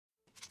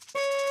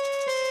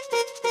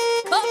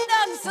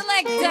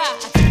selector.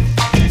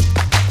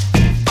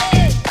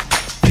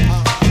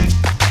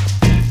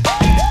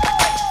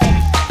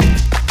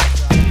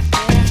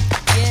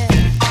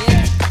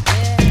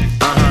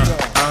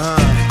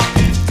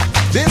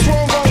 This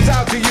one goes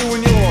out to you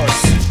and yours.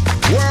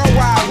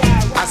 Worldwide.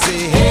 I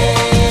say,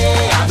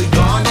 hey, I'll be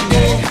gone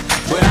today,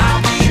 but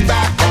I'll be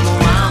back from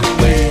around the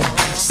way.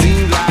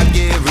 Seems like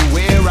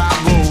everywhere I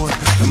go,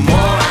 the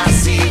more I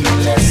see, the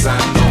less I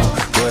know.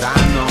 But I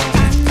know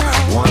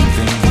one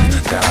thing,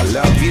 that I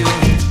love you.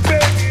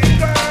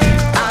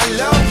 I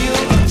love you,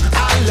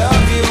 I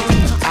love you,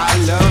 I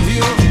love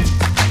you.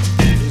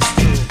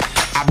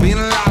 I've been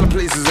a lot of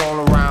places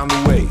all around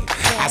the way.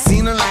 I've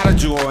seen a lot of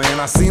joy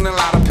and I've seen a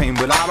lot of pain,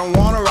 but I don't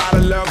wanna write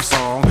a love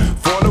song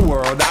for the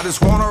world. I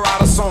just wanna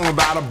write a song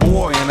about a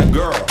boy and a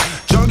girl.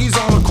 Junkies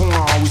on the corner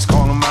always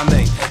calling my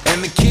name,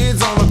 and the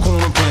kids on the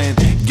corner playing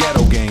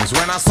ghetto games.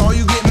 When I saw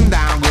you getting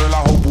down, girl,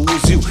 I hope it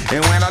was you.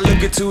 And when I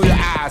look into your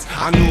eyes,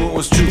 I knew it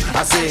was true.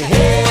 I said,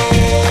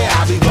 hey,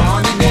 I'll be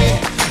gone today,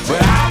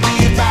 but I'll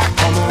be back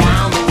from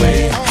around the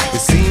way.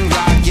 It seems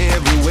like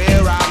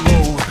everywhere I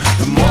go,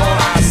 the more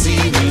I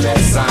see, the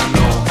less I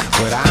know.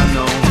 But I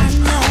know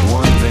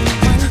one thing,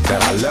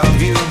 that I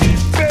love you.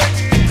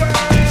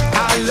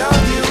 I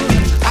love you,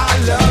 I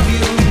love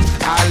you,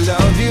 I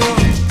love you.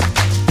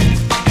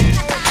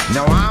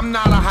 Now I'm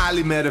not a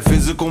highly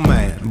metaphysical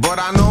man, but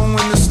I know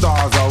when the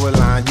stars are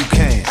aligned, you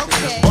can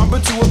bump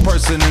into a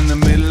person in the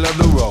middle of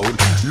the road,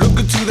 look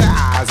into their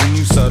eyes and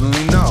you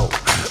suddenly know.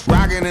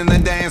 Rocking in the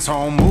dance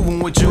hall, moving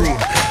with you,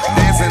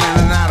 dancing in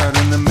and out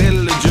in the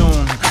middle of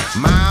June.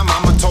 My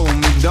mama told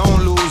me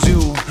don't lose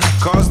you,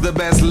 cause the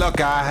best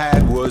luck I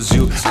had was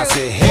you. I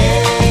said,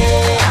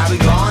 hey, I'll be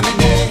gone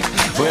today,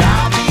 but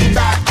I'll be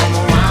back from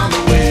around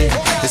the way.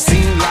 It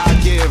seems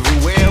like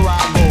everywhere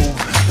I go,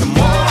 the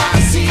more I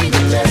see,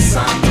 the less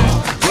I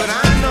know. But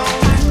I know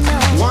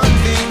one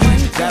thing,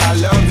 that I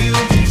love you.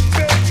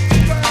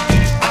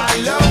 I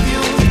love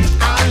you,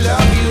 I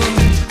love you,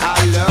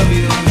 I love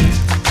you.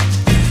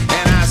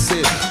 And I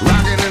said,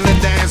 rocking in the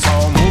dance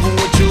hall, moving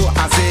with you.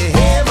 I said,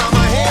 hey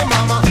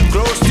mama,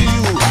 close to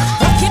you.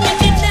 Walking in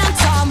the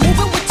dance hall,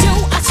 moving with you.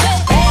 I said,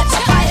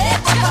 hey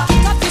papa,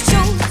 kick off your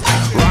shoes.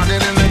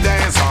 Rocking in the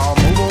dance hall,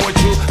 moving with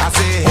you. I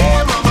said, hey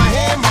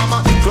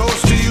mama,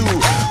 close to you.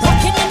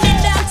 Walking in the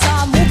dance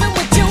hall, moving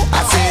with you.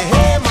 I said,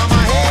 hey mama,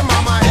 hey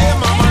mama, hey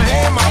mama,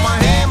 hey mama,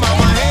 hey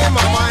mama, hey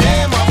mama,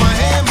 hey mama,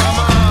 hey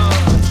mama.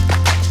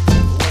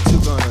 What you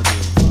gonna do?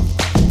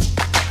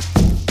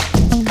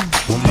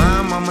 Well,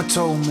 my mama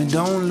told me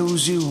don't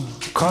lose you,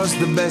 cause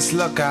the best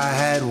luck I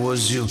had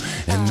was you.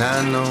 And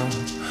I know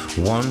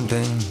one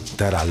thing,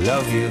 that I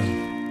love you.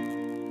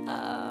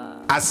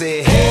 I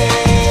said,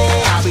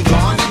 hey, I'll be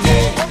gone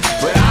today,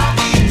 but I'll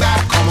be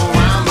back, come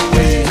around the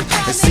way.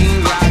 It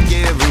seems like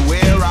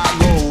everywhere I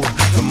go,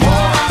 the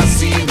more I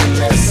see, the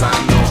less I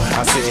know.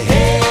 I said,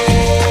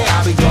 hey,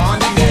 I'll be gone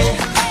today,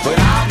 but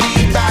I'll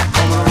be back,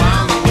 come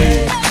around the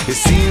way. It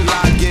seems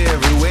like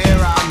everywhere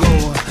I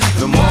go,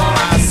 the more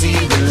I see,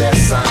 the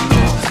less I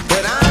know.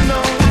 But I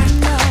know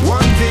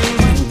one thing,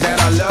 that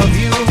I love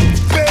you.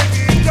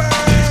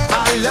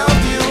 I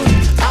love you,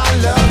 I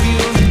love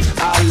you,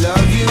 I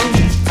love you.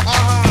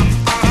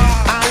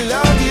 I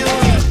love you,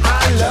 I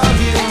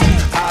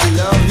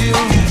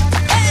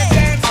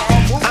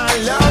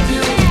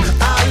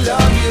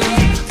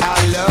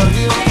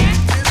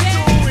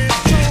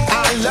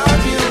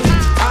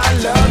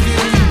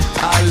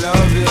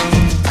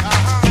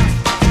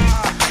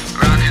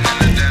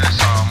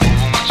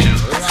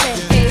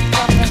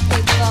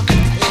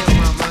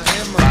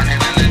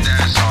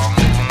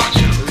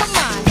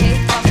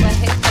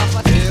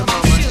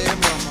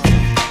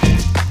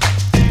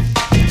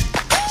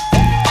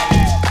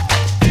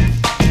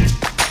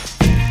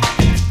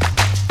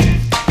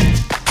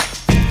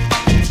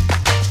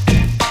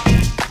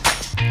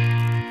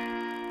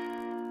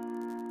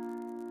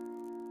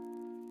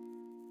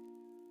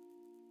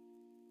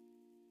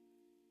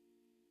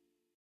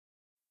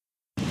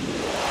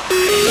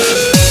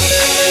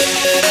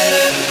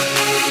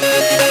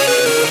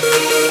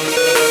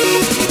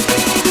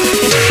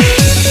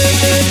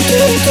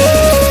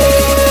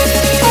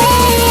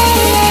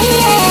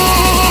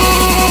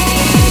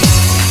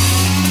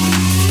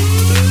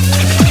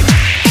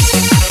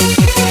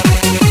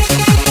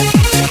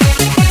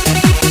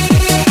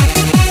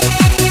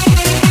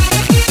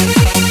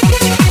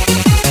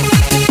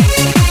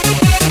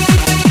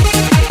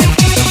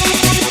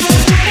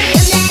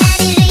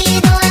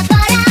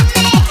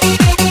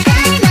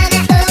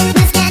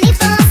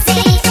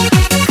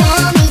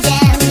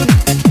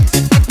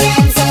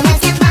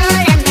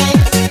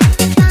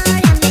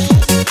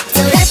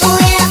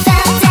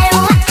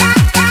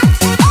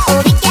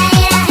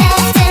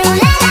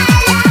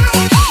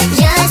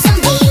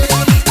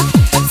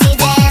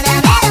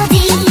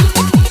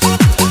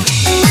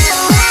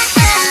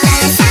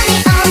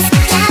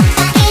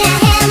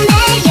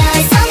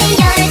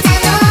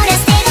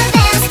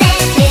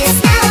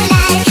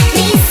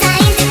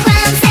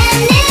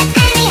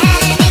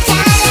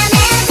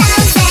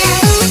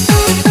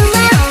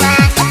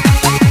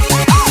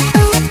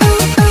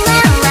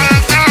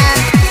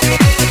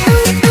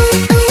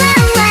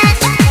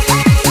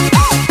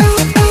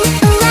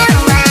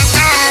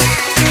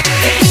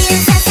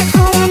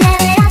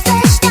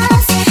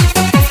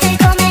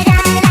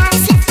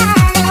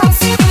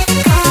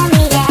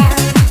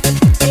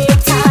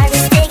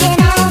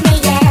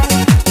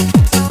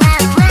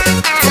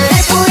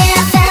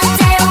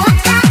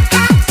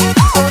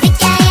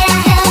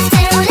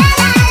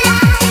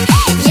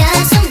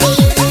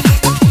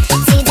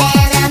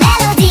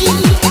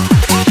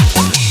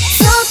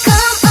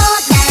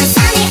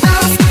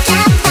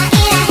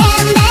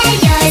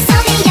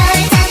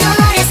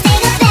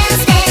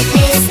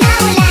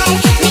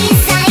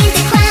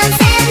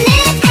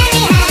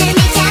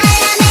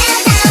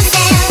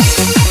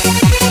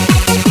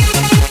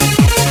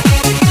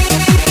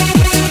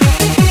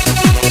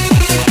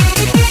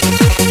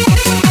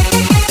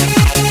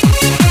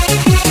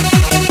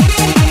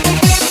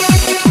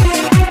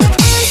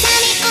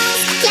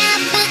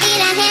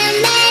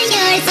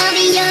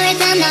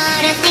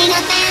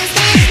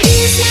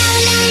Now